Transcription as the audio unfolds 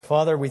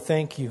Father, we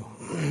thank you.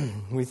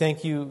 We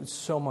thank you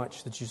so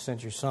much that you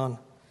sent your Son.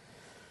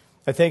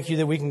 I thank you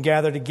that we can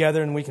gather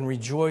together and we can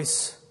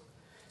rejoice,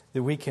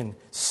 that we can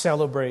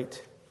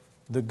celebrate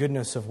the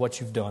goodness of what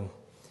you've done.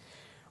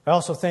 I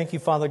also thank you,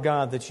 Father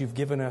God, that you've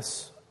given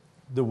us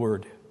the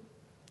Word,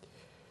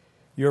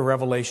 your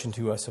revelation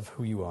to us of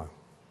who you are.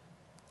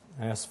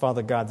 I ask,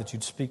 Father God, that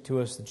you'd speak to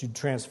us, that you'd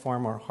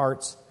transform our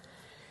hearts,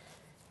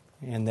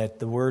 and that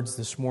the words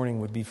this morning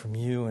would be from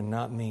you and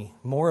not me.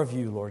 More of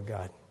you, Lord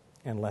God,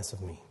 and less of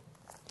me.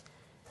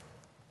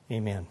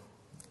 Amen.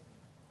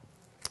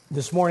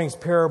 This morning's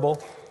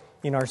parable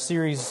in our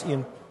series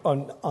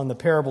on the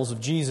parables of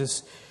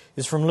Jesus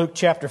is from Luke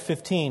chapter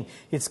 15.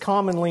 It's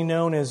commonly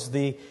known as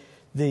the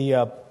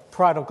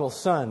prodigal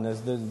son,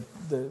 as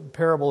the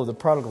parable of the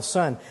prodigal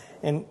son.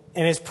 And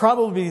it's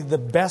probably the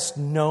best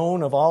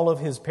known of all of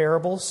his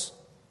parables.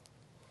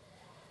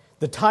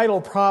 The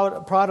title,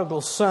 Prodigal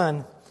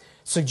Son,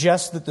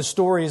 suggests that the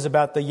story is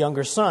about the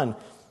younger son.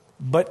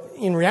 But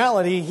in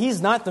reality,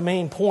 he's not the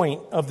main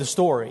point of the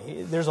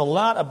story. There's a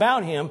lot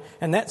about him,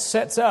 and that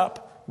sets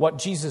up what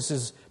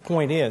Jesus'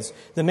 point is.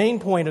 The main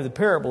point of the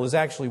parable is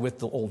actually with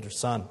the older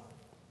son.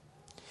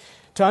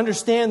 To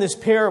understand this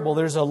parable,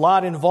 there's a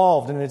lot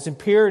involved, and it's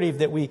imperative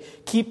that we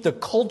keep the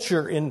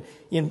culture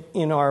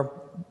in our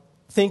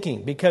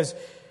thinking, because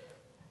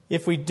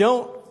if we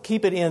don't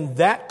keep it in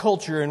that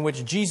culture in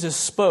which Jesus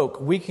spoke,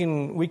 we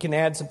can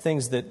add some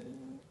things that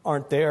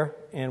aren't there,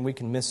 and we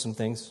can miss some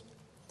things.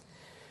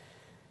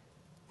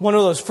 One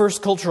of those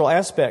first cultural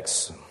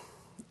aspects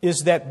is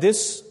that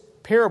this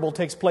parable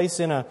takes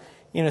place in a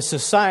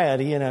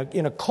society, in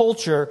a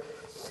culture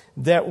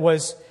that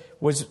was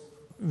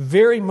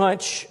very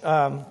much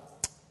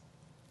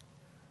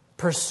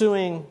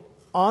pursuing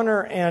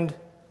honor and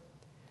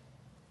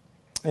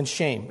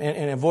shame,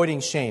 and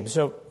avoiding shame.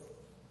 So,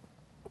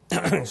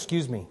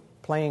 excuse me,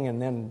 playing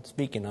and then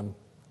speaking. I'm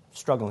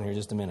struggling here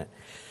just a minute.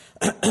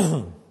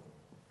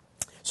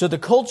 So the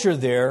culture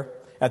there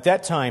at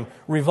that time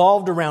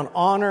revolved around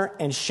honor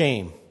and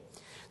shame.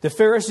 The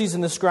Pharisees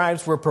and the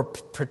scribes were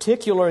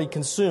particularly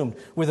consumed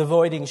with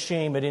avoiding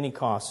shame at any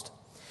cost.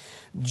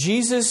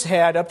 Jesus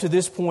had, up to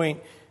this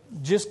point,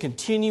 just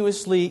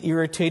continuously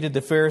irritated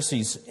the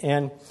Pharisees.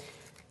 And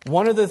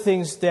one of the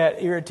things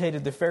that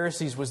irritated the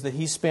Pharisees was that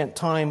he spent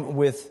time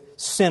with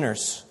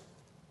sinners,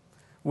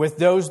 with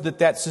those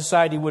that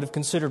society would have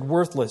considered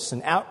worthless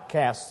and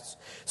outcasts,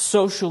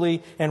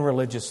 socially and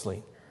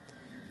religiously.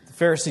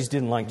 The Pharisees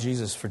didn't like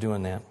Jesus for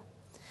doing that.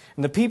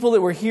 And the people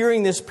that were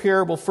hearing this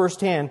parable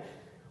firsthand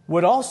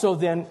would also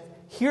then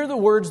hear the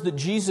words that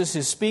Jesus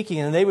is speaking,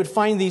 and they would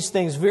find these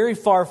things very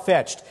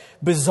far-fetched,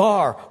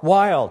 bizarre,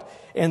 wild.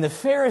 And the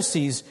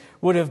Pharisees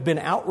would have been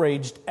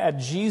outraged at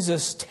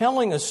Jesus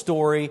telling a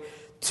story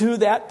to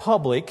that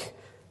public,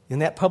 in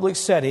that public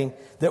setting,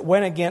 that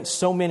went against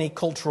so many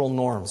cultural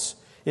norms.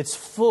 It's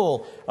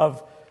full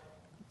of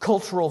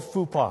cultural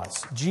faux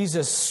pas.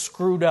 Jesus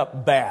screwed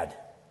up bad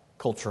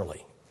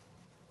culturally.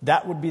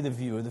 That would be the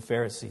view of the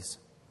Pharisees.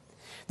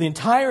 The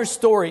entire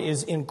story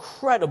is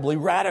incredibly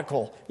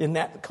radical in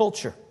that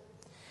culture.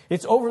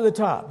 It's over the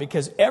top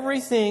because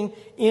everything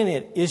in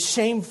it is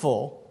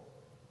shameful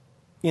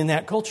in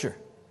that culture.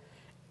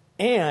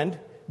 And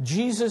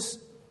Jesus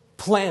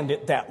planned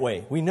it that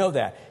way. We know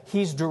that.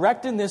 He's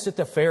directing this at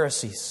the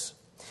Pharisees.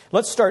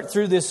 Let's start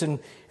through this, and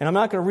I'm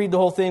not going to read the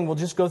whole thing. We'll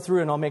just go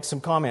through and I'll make some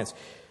comments.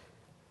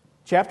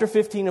 Chapter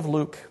 15 of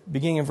Luke,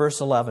 beginning in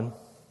verse 11.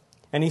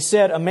 And he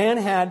said, a man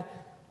had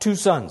 2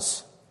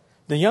 sons.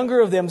 The younger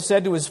of them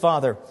said to his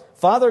father,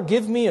 Father,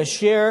 give me a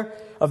share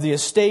of the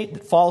estate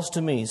that falls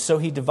to me. So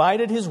he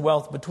divided his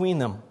wealth between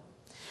them.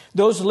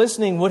 Those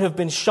listening would have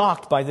been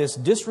shocked by this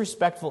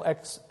disrespectful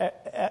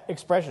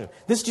expression.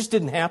 This just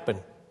didn't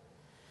happen.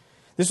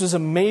 This was a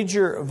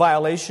major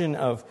violation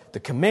of the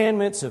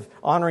commandments of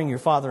honoring your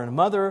father and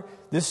mother.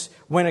 This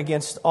went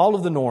against all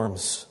of the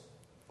norms.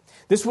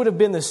 This would have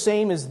been the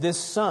same as this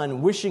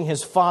son wishing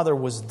his father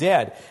was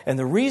dead. And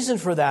the reason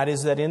for that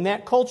is that in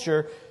that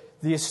culture,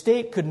 the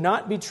estate could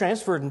not be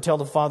transferred until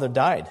the father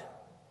died.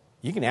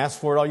 You can ask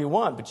for it all you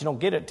want, but you don't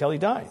get it until he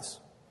dies.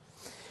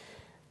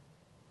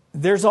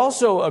 There's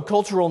also a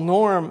cultural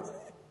norm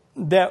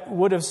that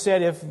would have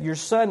said if your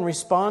son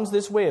responds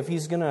this way, if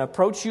he's going to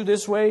approach you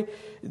this way,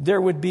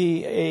 there would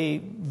be a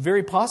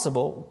very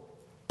possible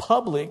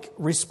public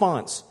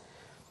response.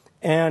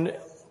 And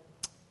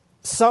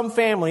some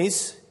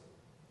families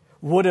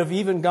would have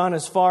even gone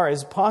as far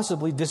as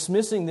possibly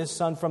dismissing this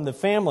son from the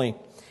family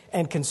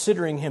and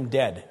considering him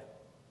dead.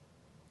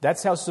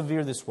 That's how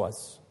severe this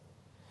was.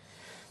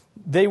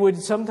 They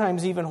would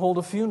sometimes even hold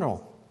a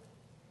funeral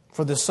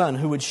for the son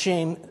who would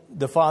shame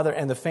the father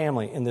and the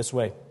family in this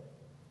way.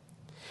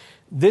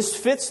 This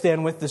fits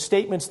then with the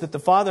statements that the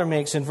father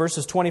makes in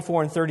verses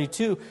 24 and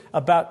 32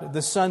 about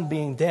the son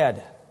being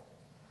dead.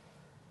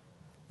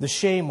 The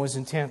shame was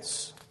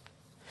intense.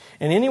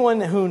 And anyone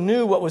who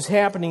knew what was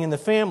happening in the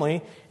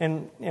family,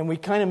 and we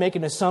kind of make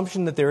an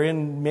assumption that they're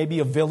in maybe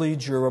a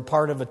village or a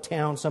part of a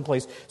town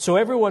someplace, so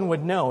everyone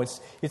would know.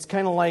 It's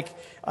kind of like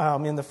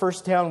in the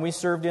first town we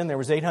served in, there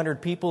was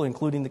 800 people,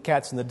 including the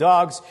cats and the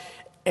dogs,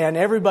 and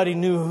everybody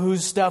knew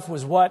whose stuff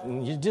was what,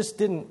 and you just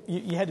didn't,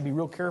 you had to be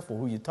real careful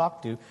who you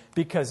talked to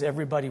because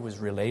everybody was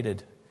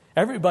related.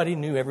 Everybody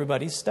knew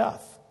everybody's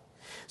stuff.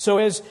 So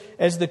as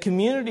the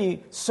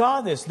community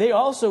saw this, they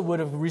also would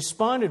have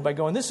responded by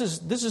going, this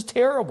is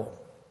terrible.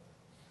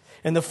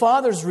 And the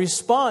father's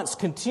response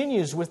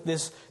continues with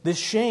this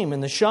shame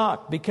and the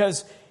shock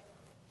because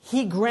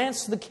he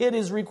grants the kid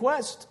his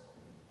request.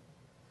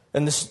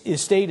 And the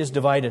estate is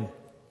divided.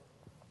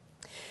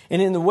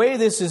 And in the way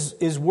this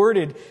is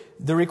worded,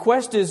 the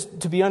request is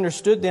to be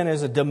understood then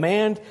as a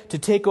demand to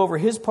take over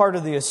his part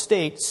of the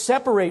estate,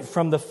 separate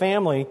from the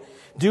family,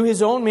 do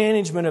his own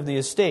management of the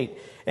estate.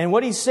 And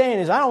what he's saying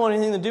is, I don't want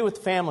anything to do with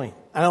the family.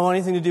 I don't want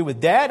anything to do with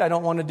dad. I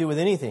don't want to do with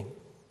anything.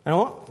 I don't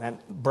want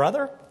that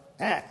brother.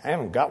 I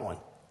haven't got one.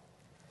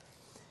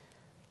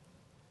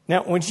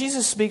 Now, when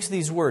Jesus speaks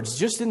these words,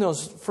 just in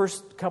those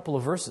first couple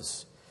of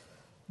verses,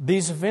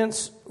 these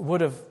events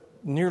would have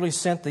nearly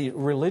sent the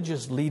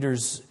religious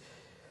leaders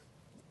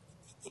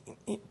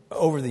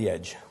over the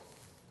edge.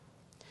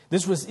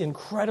 This was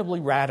incredibly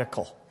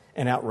radical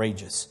and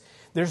outrageous.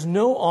 There's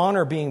no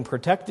honor being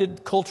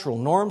protected, cultural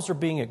norms are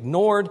being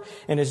ignored,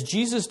 and as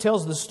Jesus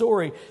tells the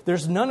story,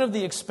 there's none of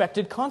the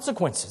expected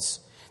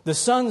consequences. The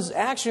son's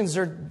actions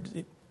are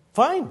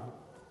fine.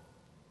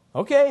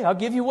 Okay, I'll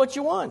give you what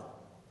you want.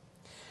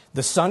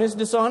 The son is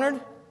dishonored,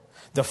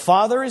 the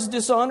father is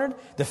dishonored,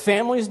 the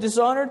family is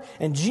dishonored,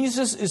 and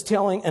Jesus is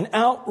telling an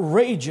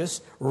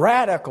outrageous,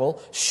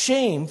 radical,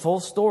 shameful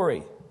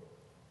story.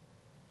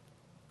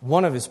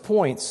 One of his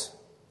points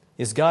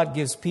is God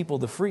gives people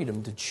the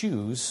freedom to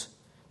choose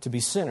to be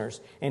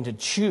sinners and to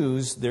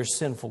choose their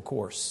sinful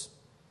course.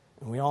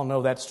 And we all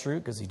know that's true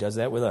because he does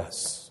that with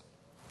us.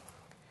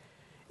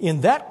 In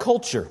that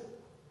culture,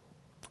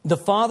 the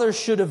father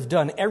should have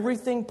done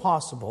everything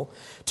possible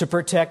to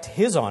protect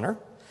his honor,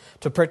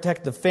 to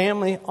protect the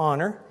family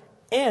honor,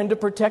 and to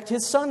protect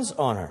his son's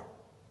honor.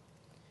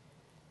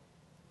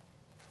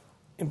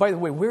 And by the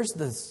way, where's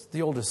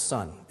the oldest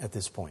son at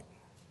this point?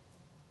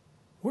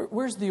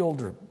 Where's the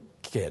older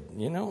kid,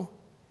 you know?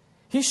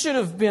 He should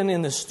have been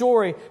in the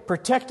story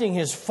protecting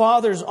his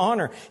father's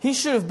honor. He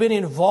should have been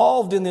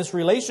involved in this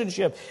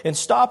relationship and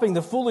stopping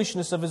the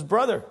foolishness of his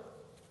brother.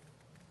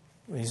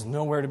 He's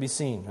nowhere to be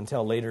seen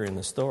until later in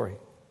the story.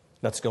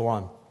 Let's go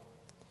on.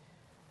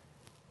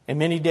 And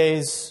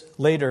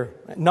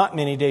not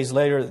many days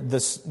later,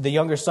 the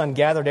younger son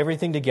gathered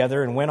everything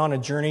together and went on a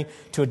journey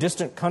to a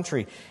distant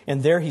country.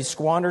 And there he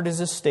squandered his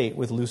estate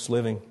with loose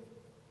living.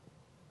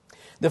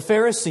 The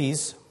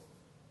Pharisees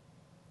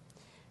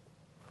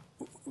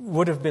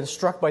would have been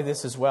struck by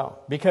this as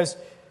well. Because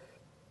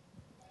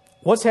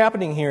what's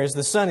happening here is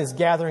the son is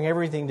gathering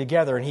everything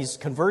together and he's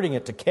converting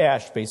it to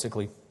cash,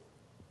 basically.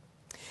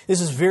 This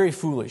is very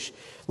foolish.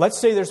 Let's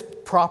say there's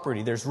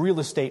property, there's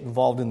real estate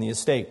involved in the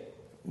estate,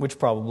 which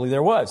probably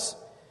there was.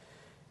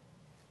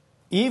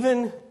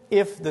 Even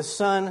if the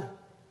son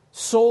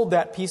sold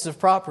that piece of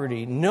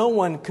property, no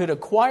one could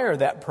acquire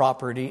that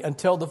property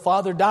until the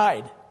father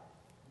died.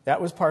 That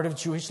was part of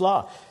Jewish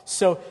law.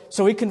 So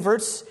he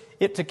converts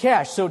it to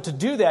cash. So to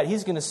do that,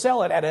 he's going to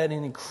sell it at an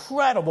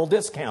incredible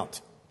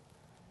discount.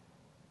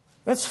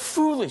 That's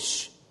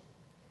foolish.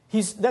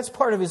 That's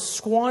part of his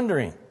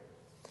squandering.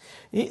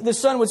 The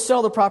son would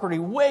sell the property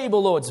way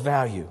below its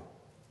value.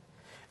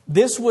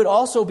 This would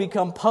also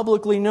become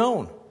publicly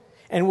known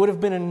and would have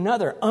been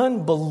another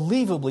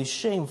unbelievably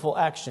shameful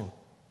action.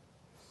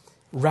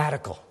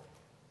 Radical.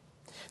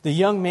 The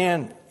young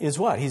man is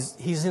what?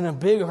 He's in a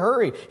big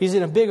hurry. He's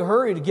in a big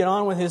hurry to get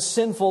on with his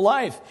sinful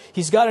life.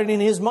 He's got it in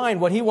his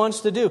mind what he wants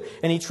to do.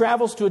 And he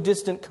travels to a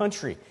distant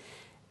country.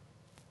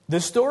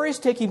 The story is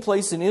taking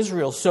place in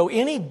Israel, so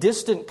any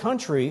distant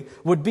country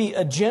would be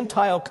a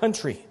Gentile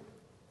country.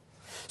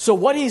 So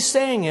what he's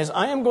saying is,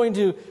 I'm going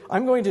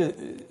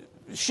to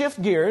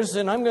shift gears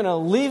and I'm going to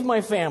leave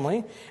my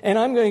family and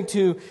I'm going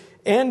to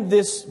end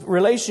this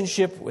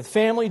relationship with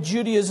family,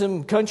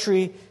 Judaism,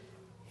 country.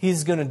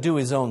 He's going to do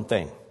his own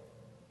thing.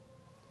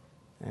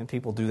 And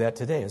people do that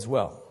today as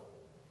well.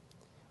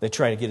 They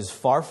try to get as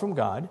far from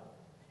God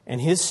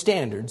and His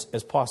standards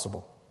as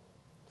possible.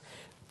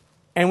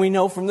 And we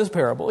know from this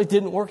parable, it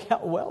didn't work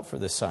out well for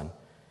the son.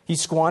 He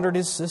squandered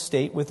his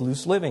estate with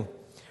loose living.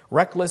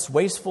 Reckless,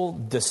 wasteful,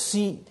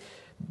 deceit,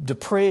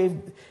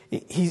 depraved.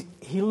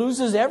 He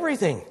loses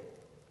everything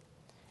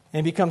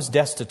and becomes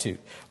destitute.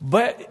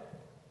 But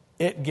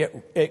it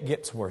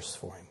gets worse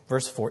for him.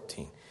 Verse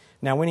 14.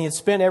 Now when he had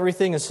spent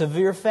everything, a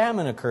severe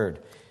famine occurred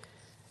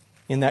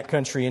in that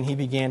country, and he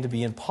began to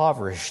be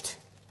impoverished.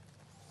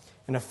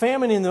 And a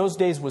famine in those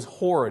days was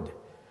horrid.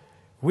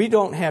 We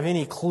don't have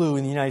any clue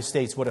in the United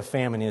States what a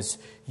famine is.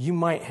 You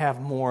might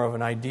have more of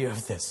an idea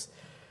of this.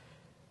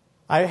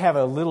 I have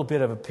a little bit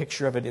of a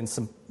picture of it in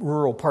some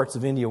rural parts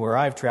of India where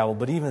I've traveled,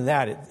 but even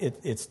that,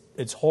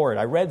 it's horrid.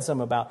 I read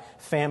some about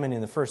famine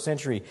in the first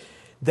century.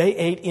 They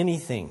ate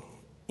anything,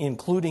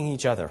 including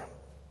each other.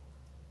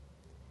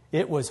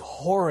 It was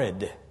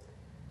horrid.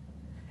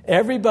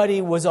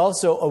 Everybody was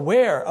also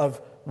aware of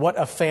what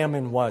a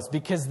famine was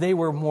because they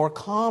were more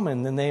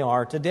common than they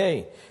are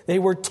today. They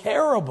were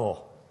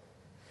terrible.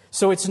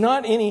 So it's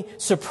not any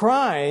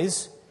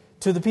surprise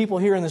to the people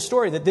here in the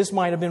story that this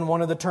might have been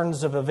one of the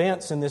turns of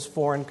events in this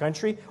foreign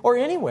country or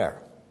anywhere.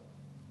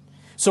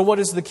 So what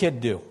does the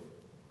kid do?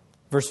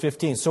 Verse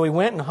 15. So he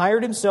went and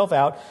hired himself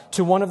out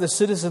to one of the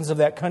citizens of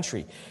that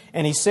country,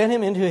 and he sent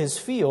him into his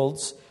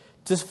fields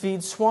to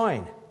feed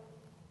swine.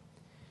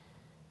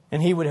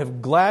 And he would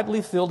have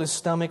gladly filled his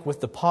stomach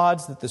with the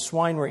pods that the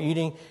swine were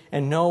eating,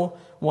 and no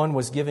one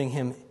was giving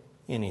him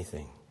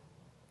anything.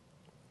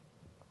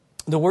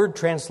 The word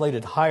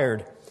translated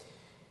hired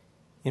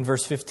in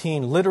verse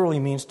 15 literally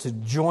means to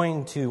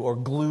join to or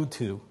glue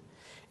to.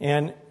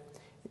 And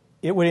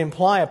it would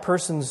imply a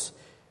person's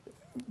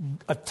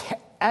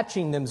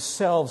attaching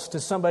themselves to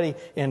somebody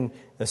in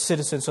a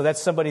citizen. So that's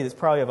somebody that's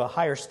probably of a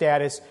higher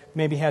status,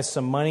 maybe has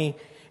some money,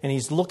 and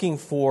he's looking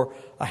for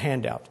a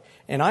handout.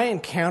 And I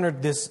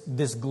encountered this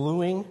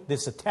gluing,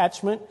 this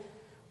attachment,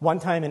 one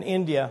time in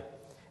India,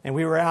 and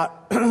we were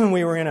out.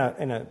 We were in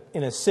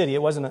a city.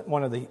 It wasn't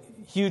one of the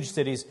huge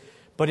cities,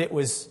 but it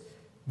was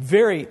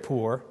very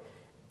poor.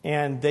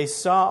 And they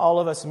saw all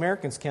of us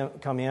Americans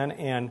come in,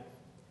 and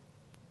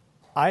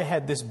I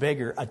had this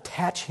beggar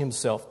attach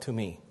himself to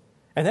me.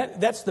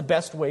 And that's the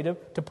best way to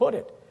put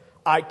it.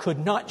 I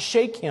could not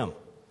shake him.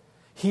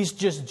 He's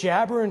just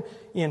jabbering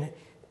in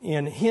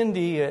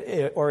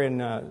Hindi or in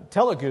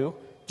Telugu,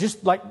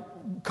 just like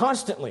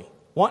constantly,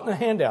 wanting a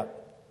handout.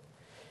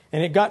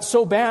 And it got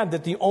so bad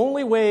that the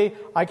only way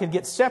I could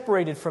get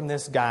separated from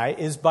this guy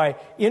is by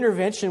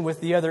intervention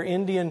with the other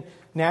Indian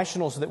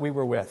nationals that we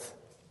were with.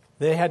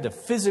 They had to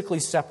physically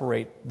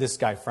separate this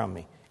guy from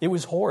me. It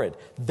was horrid.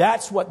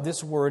 That's what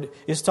this word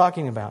is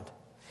talking about.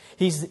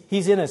 He's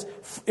in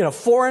a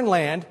foreign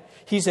land.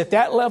 He's at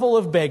that level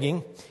of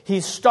begging.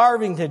 He's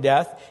starving to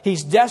death.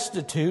 He's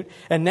destitute.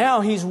 And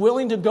now he's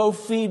willing to go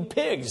feed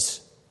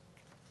pigs.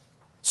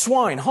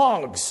 Swine,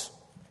 hogs.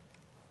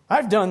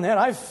 I've done that.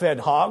 I've fed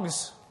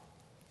hogs.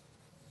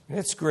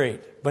 It's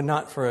great, but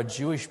not for a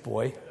Jewish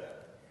boy.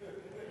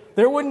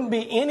 There wouldn't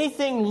be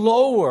anything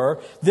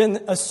lower than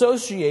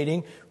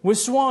associating with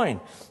swine.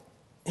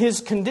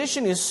 His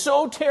condition is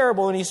so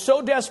terrible and he's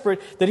so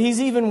desperate that he's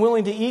even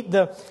willing to eat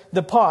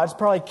the pods,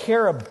 probably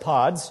carob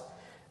pods,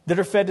 that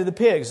are fed to the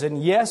pigs.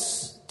 And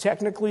yes,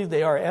 technically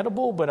they are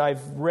edible, but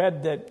I've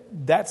read that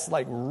that's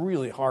like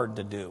really hard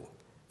to do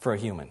for a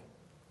human.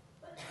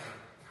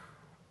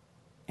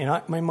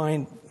 And my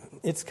mind,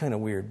 it's kind of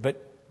weird,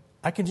 but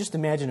I can just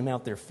imagine him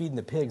out there feeding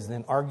the pigs and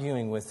then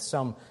arguing with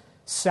some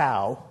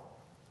sow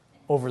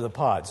over the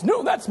pods.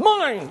 No, that's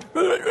mine!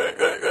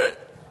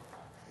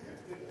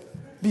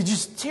 Be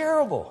just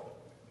terrible.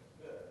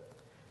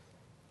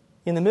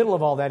 In the middle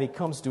of all that, he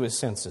comes to his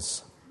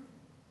senses.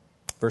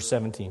 Verse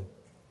 17.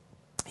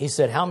 He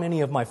said, "How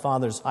many of my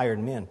father's hired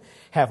men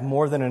have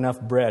more than enough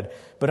bread?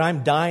 But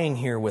I'm dying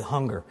here with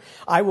hunger.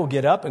 I will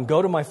get up and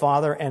go to my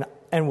father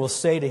and will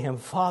say to him,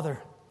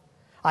 'Father,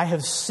 I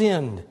have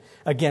sinned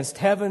against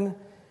heaven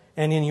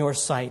and in your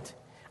sight.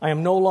 I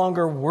am no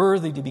longer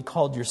worthy to be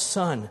called your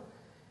son.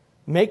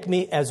 Make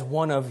me as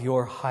one of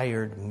your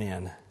hired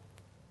men.'"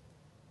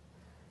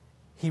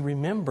 He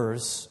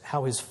remembers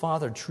how his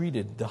father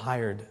treated the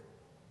hired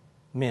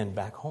men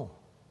back home.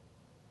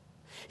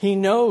 He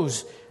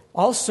knows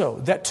also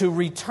that to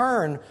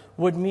return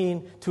would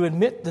mean to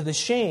admit to the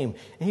shame.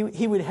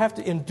 He would have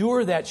to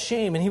endure that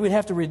shame, and he would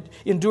have to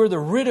endure the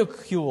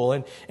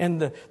ridicule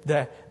and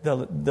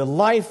the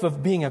life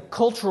of being a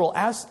cultural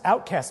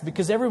outcast,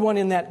 because everyone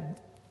in that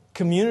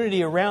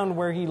community around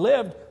where he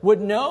lived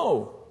would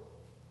know.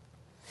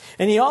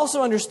 And he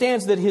also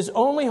understands that his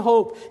only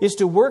hope is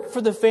to work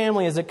for the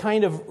family as a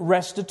kind of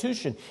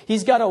restitution.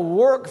 He's got to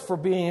work for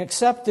being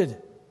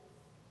accepted.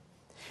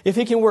 If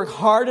he can work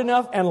hard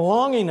enough and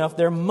long enough,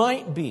 there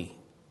might be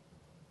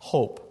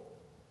hope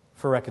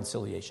for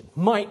reconciliation.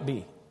 Might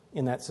be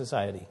in that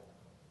society.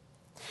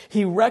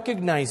 He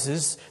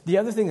recognizes, the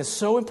other thing that's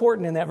so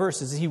important in that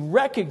verse is he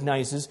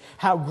recognizes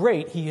how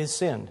great he has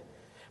sinned.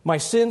 My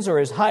sins are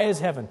as high as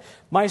heaven.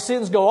 My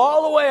sins go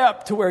all the way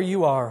up to where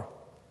you are.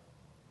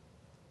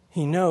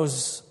 He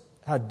knows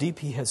how deep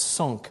he has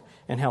sunk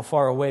and how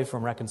far away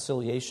from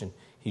reconciliation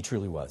he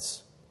truly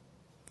was.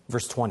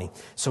 Verse 20.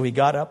 So he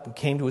got up and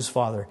came to his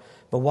father.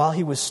 But while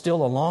he was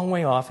still a long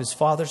way off, his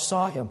father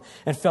saw him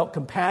and felt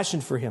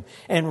compassion for him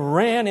and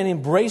ran and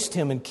embraced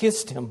him and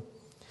kissed him.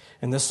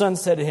 And the son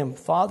said to him,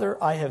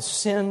 "Father, I have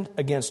sinned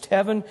against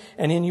heaven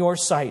and in your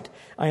sight.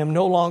 I am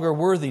no longer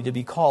worthy to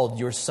be called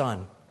your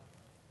son."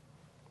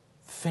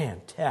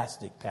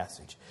 Fantastic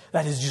passage.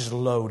 That is just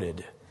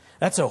loaded.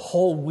 That's a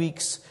whole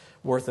week's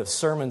worth of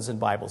sermons and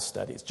Bible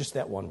studies, just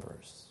that one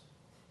verse.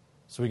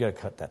 So we got to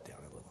cut that down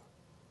a little.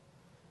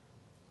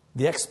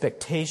 The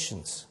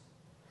expectations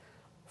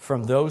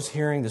from those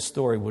hearing the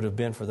story would have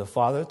been for the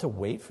father to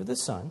wait for the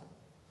son.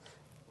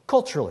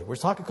 Culturally, we're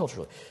talking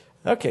culturally.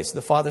 Okay, so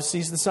the father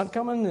sees the son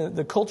coming.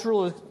 The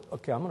cultural is,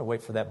 okay, I'm going to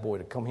wait for that boy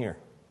to come here.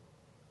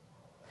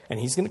 And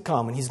he's going to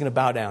come and he's going to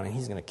bow down and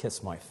he's going to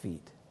kiss my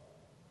feet.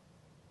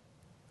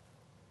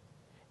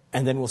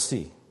 And then we'll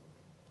see.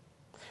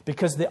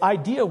 Because the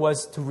idea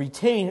was to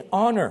retain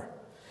honor.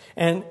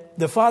 And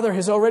the father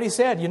has already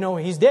said,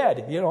 he's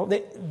dead.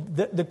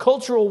 The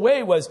cultural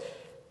way was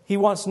he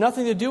wants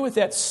nothing to do with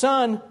that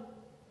son.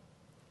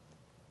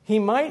 He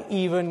might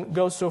even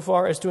go so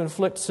far as to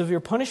inflict severe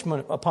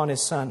punishment upon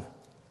his son,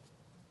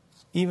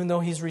 even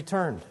though he's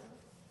returned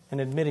and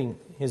admitting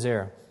his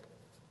error.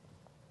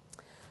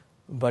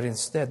 But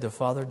instead, the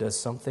father does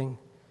something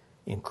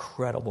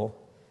incredible.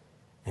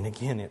 And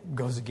again, it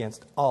goes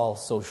against all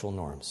social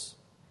norms.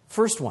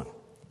 First one,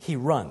 he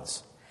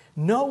runs.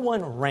 No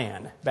one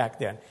ran back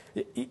then.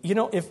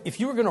 If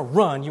you were going to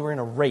run, you were in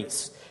a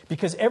race.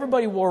 Because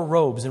everybody wore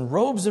robes. And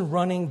robes and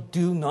running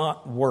do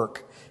not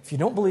work. If you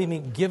don't believe me,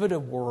 give it a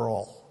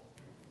whirl.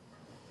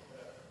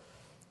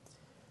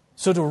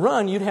 So to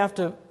run, you'd have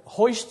to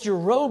hoist your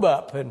robe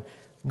up and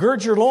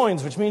gird your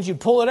loins, which means you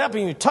pull it up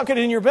and you tuck it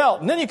in your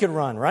belt. And then you could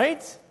run,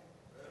 right?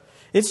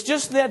 It's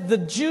just that the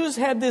Jews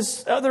had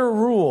this other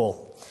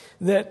rule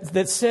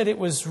that said it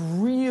was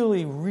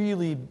really,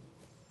 really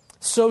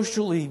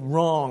socially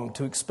wrong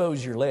to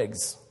expose your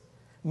legs,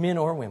 men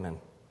or women.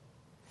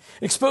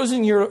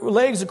 Exposing your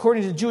legs,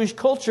 according to Jewish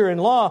culture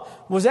and law,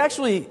 was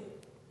actually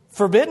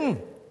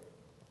forbidden.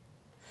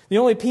 The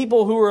only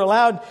people who were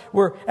allowed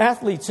were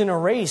athletes in a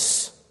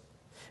race.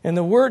 And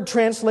the word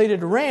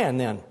translated ran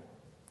then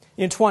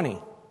in 20.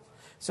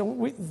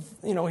 So,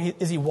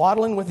 is he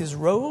waddling with his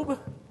robe?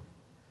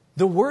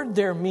 The word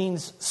there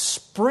means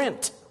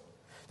sprint.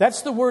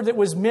 That's the word that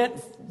was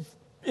meant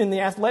in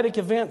the athletic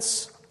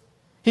events.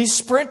 He's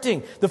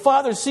sprinting. The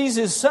father sees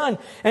his son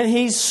and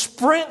he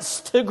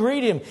sprints to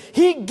greet him.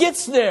 He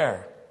gets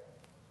there.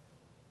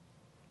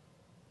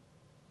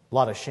 A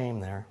lot of shame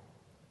there,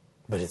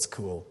 but it's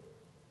cool.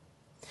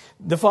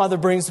 The father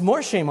brings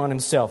more shame on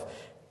himself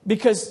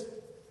because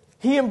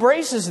he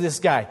embraces this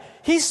guy.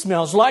 He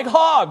smells like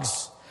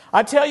hogs.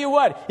 I tell you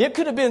what, it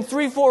could have been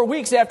 3-4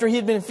 weeks after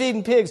he'd been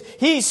feeding pigs.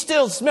 He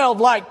still smelled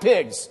like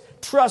pigs.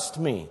 Trust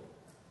me.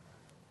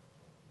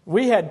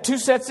 We had 2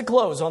 sets of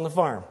clothes on the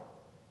farm.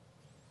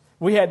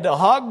 We had the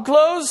hog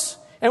clothes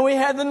and we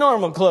had the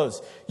normal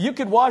clothes. You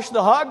could wash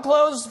the hog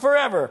clothes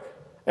forever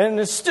and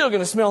it's still going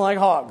to smell like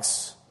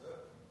hogs.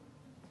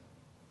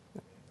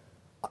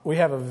 We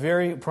have a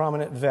very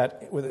prominent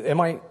vet.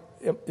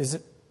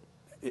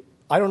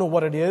 I don't know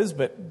what it is,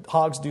 but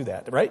hogs do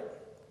that, right?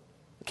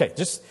 Okay,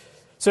 just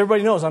so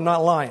everybody knows I'm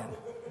not lying.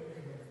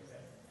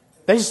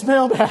 They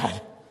smell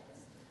bad.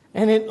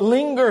 And it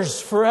lingers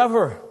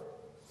forever.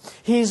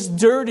 He's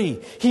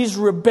dirty. He's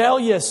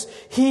rebellious.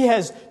 He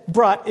has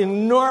brought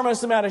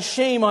enormous amount of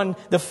shame on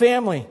the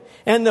family.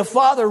 And the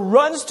father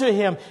runs to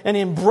him and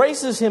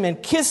embraces him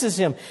and kisses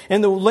him.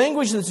 And the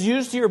language that's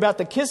used here about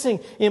the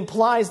kissing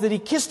implies that he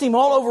kissed him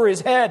all over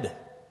his head.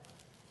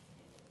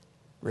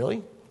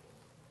 Really?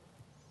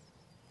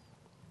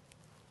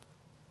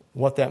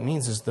 What that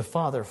means is the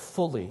father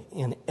fully,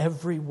 in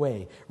every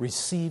way,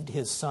 received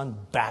his son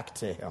back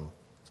to him.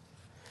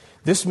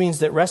 This means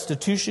that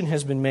restitution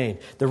has been made.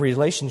 The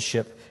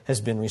relationship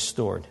has been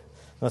restored.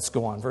 Let's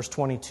go on. Verse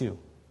 22.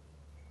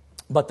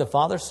 But the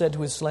father said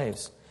to his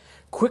slaves,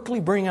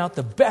 quickly bring out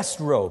the best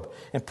robe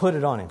and put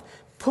it on him.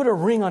 Put a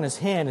ring on his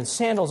hand and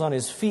sandals on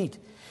his feet.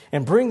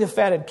 And bring the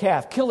fatted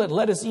calf. Kill it,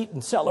 let us eat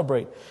and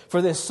celebrate.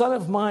 For this son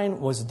of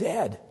mine was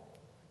dead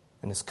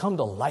and has come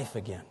to life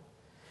again.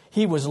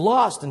 He was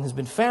lost and has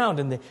been found,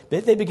 and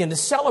they begin to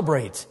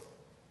celebrate.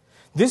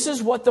 This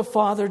is what the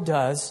Father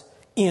does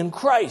in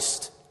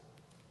Christ.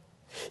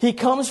 He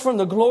comes from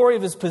the glory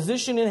of his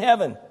position in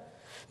heaven.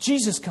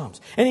 Jesus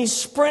comes and he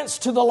sprints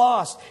to the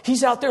lost.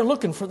 He's out there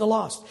looking for the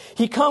lost.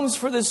 He comes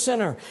for the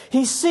sinner.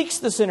 He seeks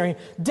the sinner,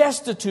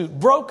 destitute,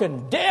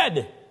 broken,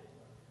 dead.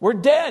 We're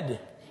dead.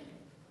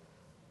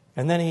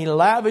 And then he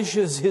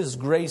lavishes his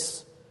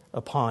grace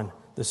upon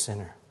the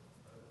sinner.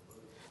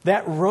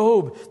 That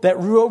robe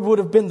would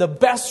have been the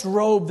best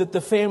robe that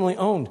the family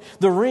owned.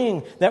 The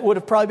ring, that would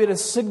have probably been a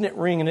signet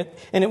ring,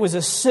 and it was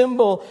a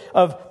symbol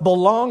of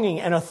belonging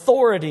and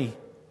authority.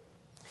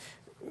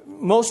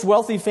 Most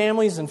wealthy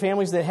families and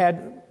families that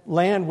had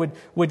land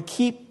would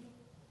keep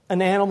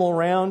an animal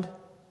around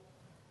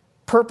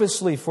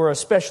purposely for a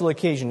special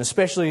occasion,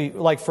 especially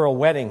like for a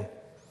wedding.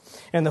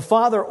 And the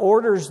father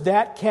orders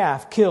that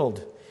calf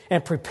killed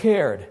and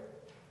prepared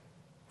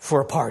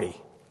for a party.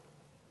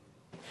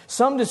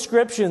 Some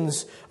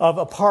descriptions of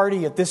a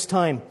party at this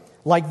time,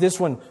 like this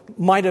one,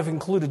 might have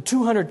included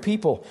 200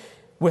 people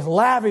with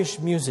lavish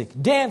music,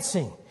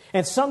 dancing,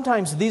 and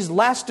sometimes these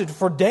lasted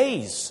for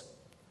days.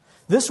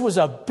 This was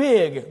a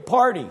big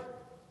party.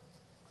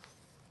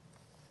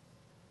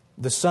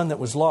 The son that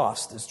was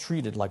lost is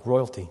treated like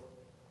royalty.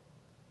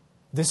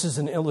 This is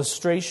an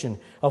illustration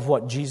of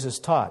what Jesus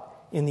taught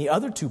in the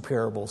other 2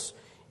 parables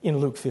in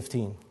Luke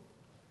 15.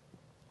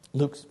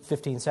 Luke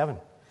 15:7.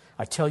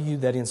 I tell you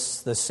that in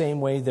the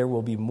same way there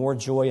will be more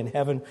joy in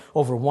heaven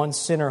over one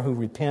sinner who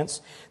repents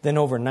than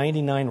over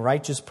 99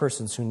 righteous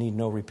persons who need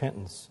no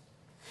repentance.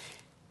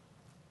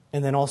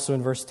 And then also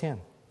in verse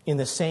 10, in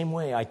the same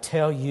way I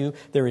tell you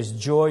there is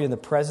joy in the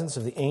presence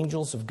of the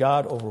angels of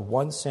God over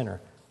one sinner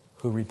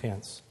who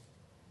repents.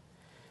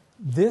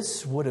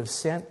 This would have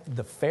sent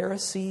the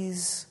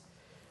Pharisees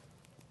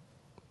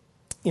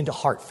into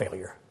heart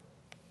failure.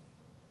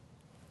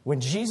 When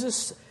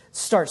Jesus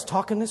starts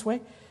talking this way,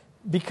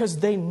 because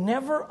they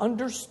never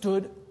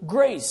understood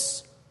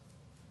grace.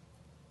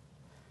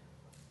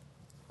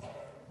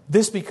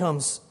 This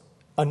becomes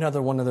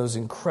another one of those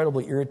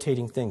incredibly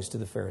irritating things to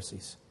the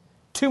Pharisees.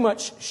 Too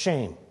much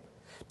shame.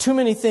 Too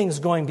many things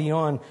going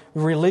beyond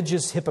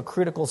religious,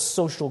 hypocritical,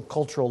 social,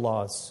 cultural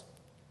laws.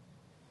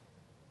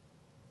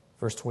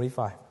 Verse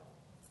 25.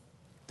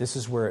 This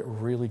is where it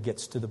really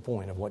gets to the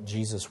point of what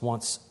Jesus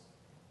wants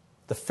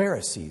the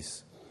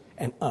Pharisees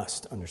and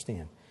us to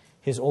understand.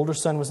 His older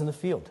son was in the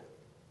field.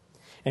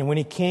 And when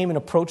he came and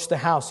approached the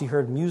house, he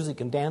heard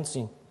music and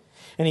dancing.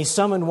 And he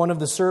summoned one of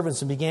the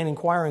servants and began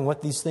inquiring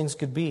what these things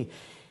could be.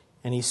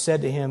 And he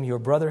said to him, your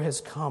brother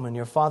has come, and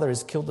your father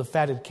has killed the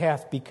fatted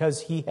calf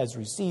because he has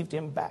received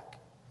him back,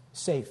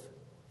 safe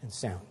and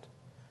sound.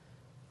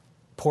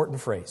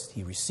 Important phrase.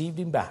 He received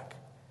him back,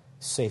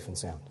 safe and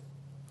sound.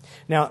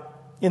 Now,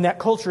 in that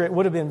culture, it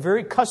would have been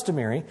very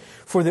customary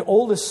for the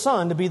oldest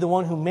son to be the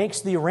one who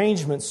makes the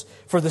arrangements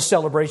for the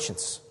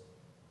celebrations.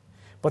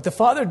 But the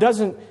father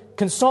doesn't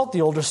consult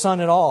the older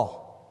son at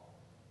all.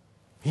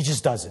 He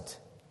just does it.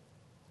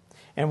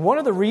 And one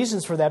of the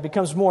reasons for that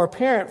becomes more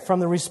apparent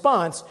from the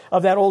response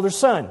of that older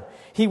son.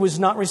 He was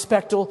not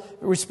respectful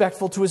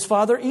to his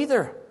father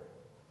either.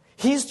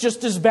 He's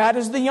just as bad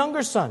as the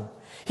younger son.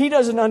 He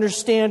doesn't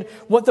understand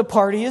what the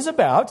party is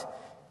about.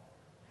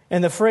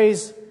 And that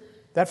phrase,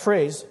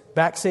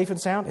 back safe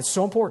and sound, it's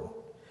so important.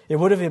 It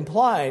would have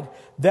implied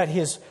that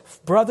his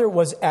brother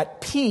was at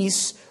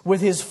peace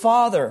with his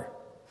father.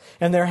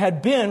 And there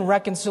had been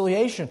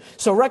reconciliation.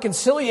 So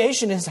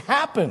reconciliation has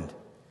happened.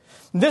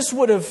 This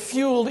would have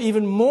fueled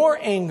even more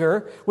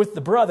anger with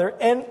the brother.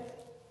 And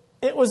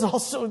it was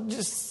also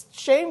just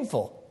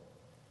shameful.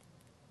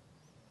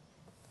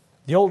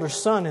 The older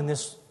son in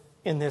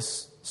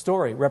this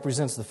story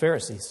represents the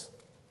Pharisees.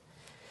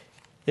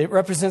 It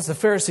represents the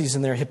Pharisees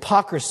and their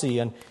hypocrisy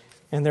and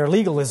their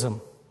legalism.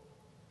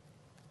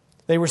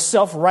 They were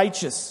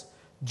self-righteous,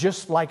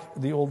 just like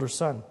the older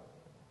son.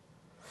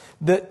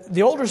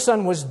 The older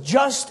son was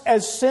just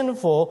as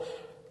sinful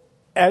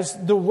as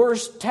the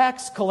worst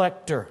tax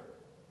collector.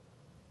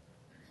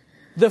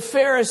 The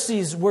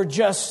Pharisees were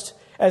just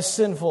as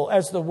sinful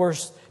as the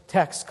worst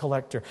tax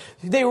collector.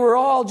 They were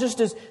all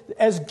just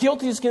as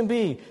guilty as can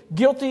be,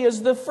 guilty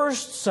as the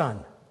first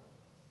son.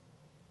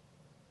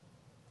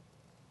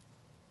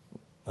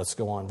 Let's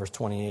go on, verse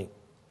 28.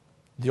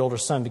 The older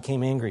son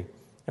became angry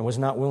and was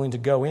not willing to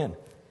go in.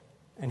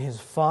 And his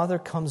father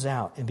comes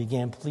out and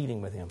began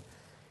pleading with him.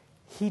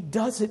 He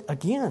does it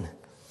again.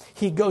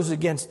 He goes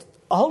against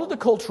all of the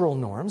cultural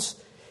norms.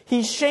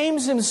 He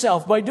shames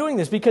himself by doing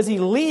this because he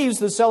leaves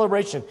the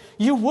celebration.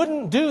 You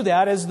wouldn't do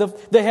that as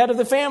the head of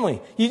the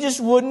family. You just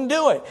wouldn't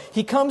do it.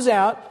 He comes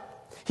out.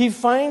 He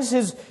finds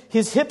his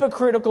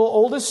hypocritical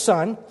oldest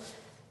son,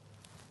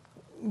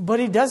 but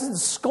he doesn't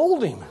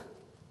scold him.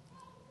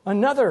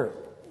 Another,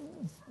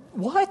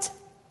 what?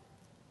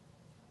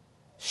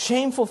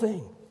 Shameful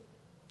thing.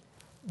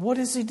 What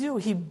does he do?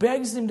 He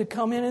begs him to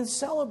come in and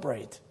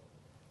celebrate.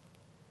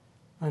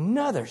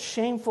 Another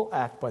shameful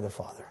act by the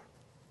father.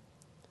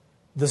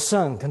 The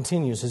son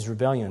continues his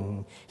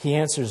rebellion. He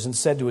answers and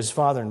said to his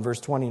father in verse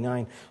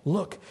 29,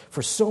 look,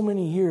 for so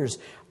many years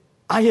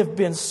I have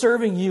been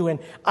serving you and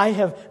I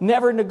have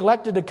never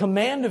neglected a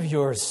command of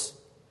yours.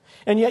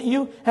 And yet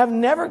you have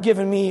never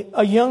given me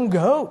a young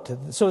goat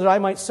so that I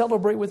might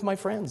celebrate with my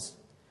friends.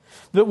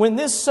 But when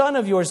this son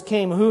of yours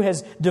came who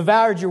has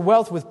devoured your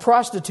wealth with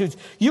prostitutes,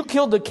 you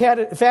killed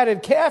the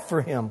fatted calf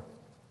for him.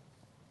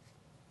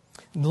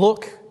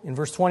 Look, in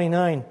verse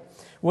 29,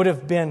 would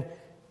have been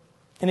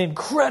an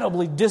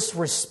incredibly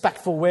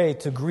disrespectful way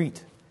to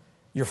greet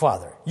your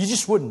father. You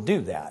just wouldn't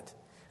do that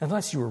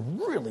unless you were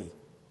really,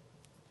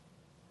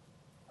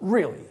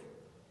 really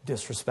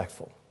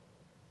disrespectful,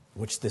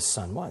 which this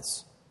son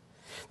was.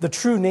 The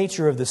true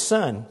nature of the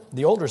son,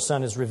 the older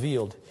son, is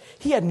revealed.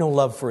 He had no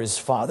love for his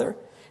father,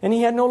 and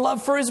he had no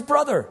love for his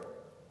brother.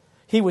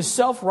 He was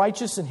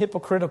self-righteous and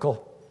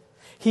hypocritical.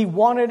 He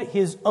wanted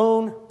his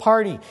own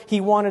party.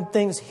 He wanted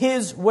things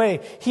his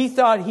way. He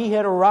thought he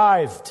had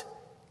arrived.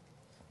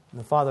 And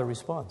the father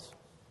responds.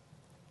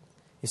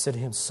 He said to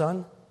him,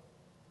 son,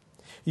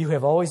 you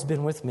have always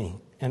been with me,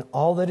 and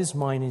all that is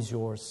mine is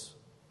yours.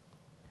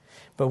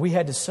 But we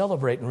had to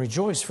celebrate and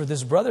rejoice, for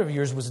this brother of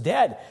yours was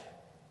dead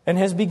and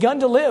has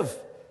begun to live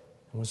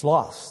and was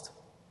lost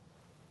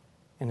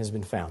and has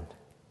been found.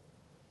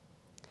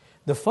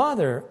 The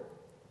father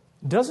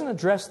doesn't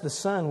address the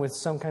son with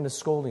some kind of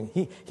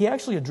scolding. He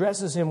actually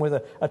addresses him with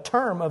a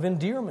term of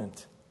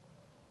endearment.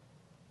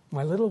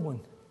 My little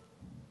one.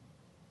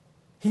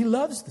 He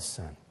loves the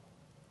son.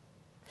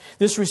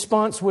 This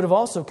response would have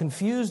also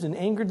confused and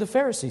angered the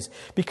Pharisees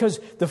because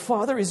the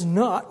Father is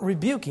not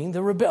rebuking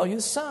the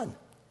rebellious son.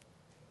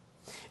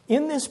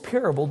 In this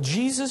parable,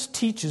 Jesus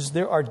teaches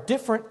there are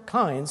different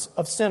kinds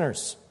of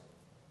sinners.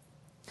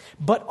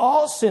 But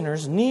all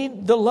sinners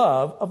need the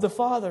love of the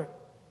Father.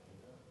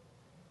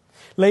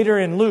 Later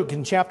in Luke,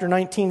 in chapter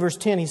 19, verse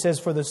 10, he says,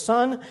 "For the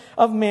Son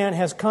of Man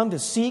has come to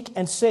seek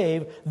and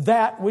save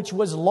that which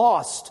was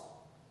lost."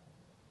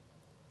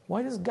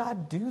 Why does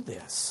God do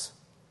this?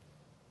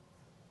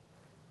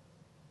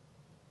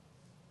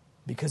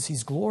 Because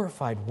He's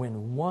glorified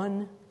when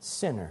one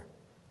sinner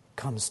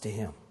comes to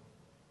Him.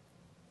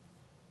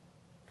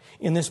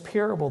 In this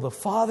parable, the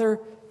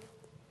Father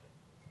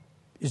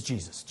is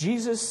Jesus.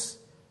 Jesus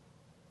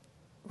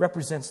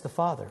represents the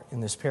Father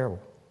in this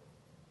parable.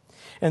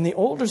 And the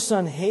older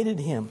son hated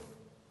Him,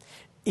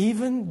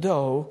 even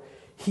though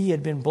he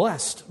had been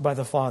blessed by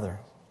the Father.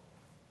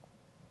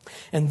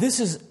 And this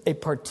is a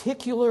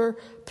particular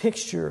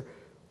picture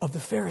of the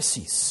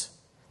Pharisees.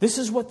 This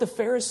is what the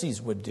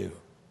Pharisees would do.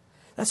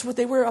 That's what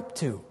they were up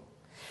to.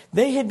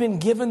 They had been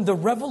given the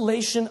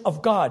revelation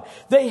of God.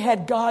 They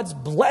had God's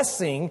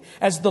blessing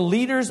as the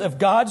leaders of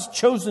God's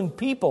chosen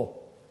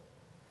people.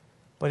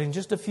 But in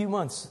just a few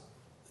months,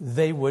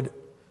 they would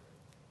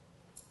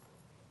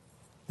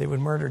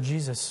murder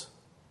Jesus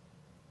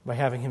by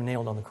having Him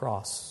nailed on the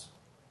cross.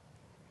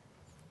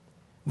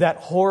 That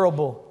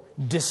horrible,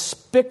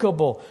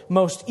 despicable,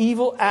 most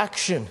evil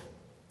action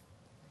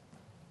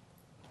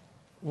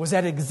was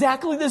at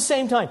exactly the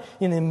same time,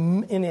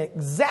 in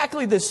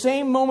exactly the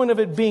same moment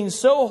of it being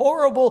so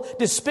horrible,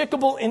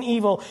 despicable, and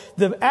evil.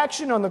 The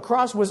action on the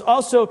cross was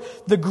also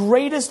the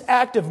greatest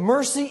act of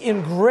mercy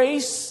and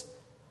grace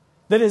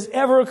that has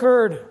ever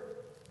occurred.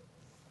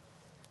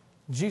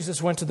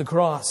 Jesus went to the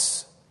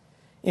cross,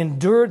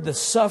 endured the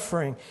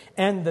suffering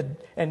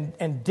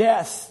and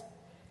death,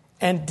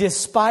 and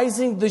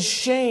despising the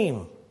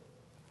shame.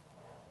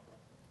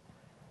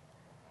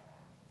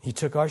 He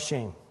took our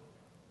shame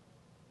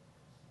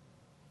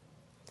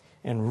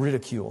and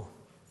ridicule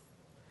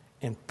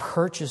and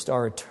purchased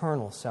our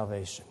eternal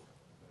salvation.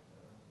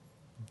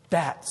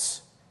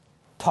 That's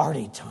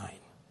party time.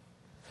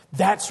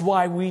 That's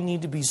why we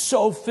need to be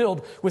so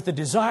filled with the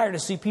desire to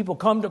see people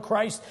come to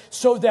Christ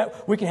so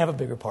that we can have a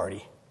bigger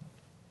party.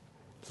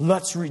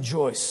 Let's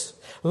rejoice.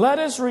 Let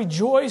us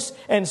rejoice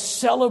and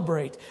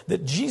celebrate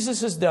that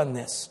Jesus has done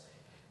this.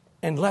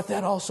 And let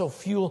that also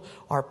fuel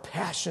our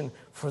passion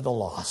for the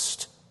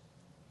lost.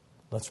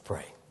 Let's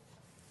pray.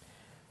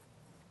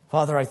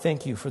 Father, I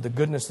thank You for the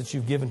goodness that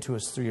You've given to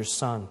us through Your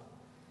Son.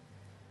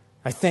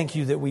 I thank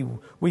You that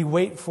we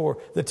wait for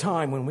the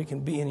time when we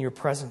can be in Your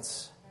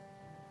presence.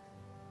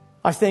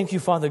 I thank You,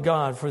 Father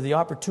God, for the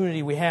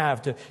opportunity we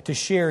have to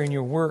share in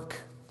Your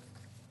work.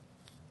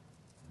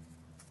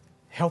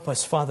 Help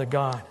us, Father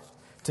God,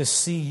 to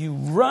see You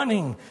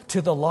running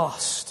to the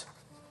lost.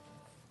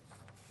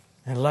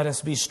 And let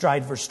us be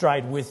stride for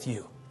stride with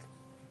You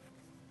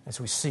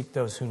as we seek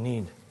those who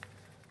need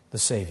the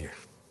Savior.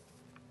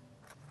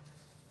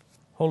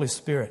 Holy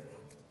Spirit,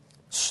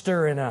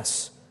 stir in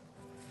us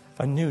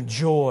a new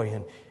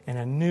joy and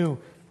a new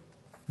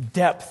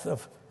depth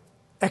of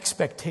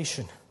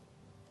expectation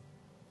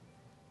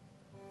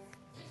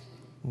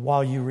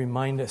while You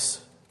remind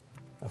us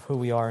of who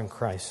we are in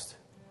Christ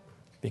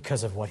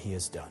because of what He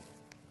has done.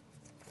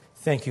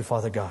 Thank You,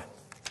 Father God,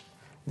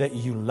 that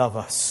You love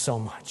us so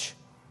much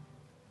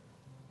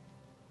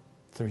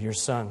through Your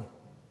Son.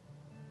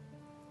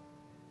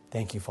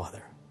 Thank You,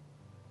 Father.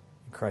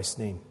 In Christ's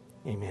name,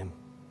 amen.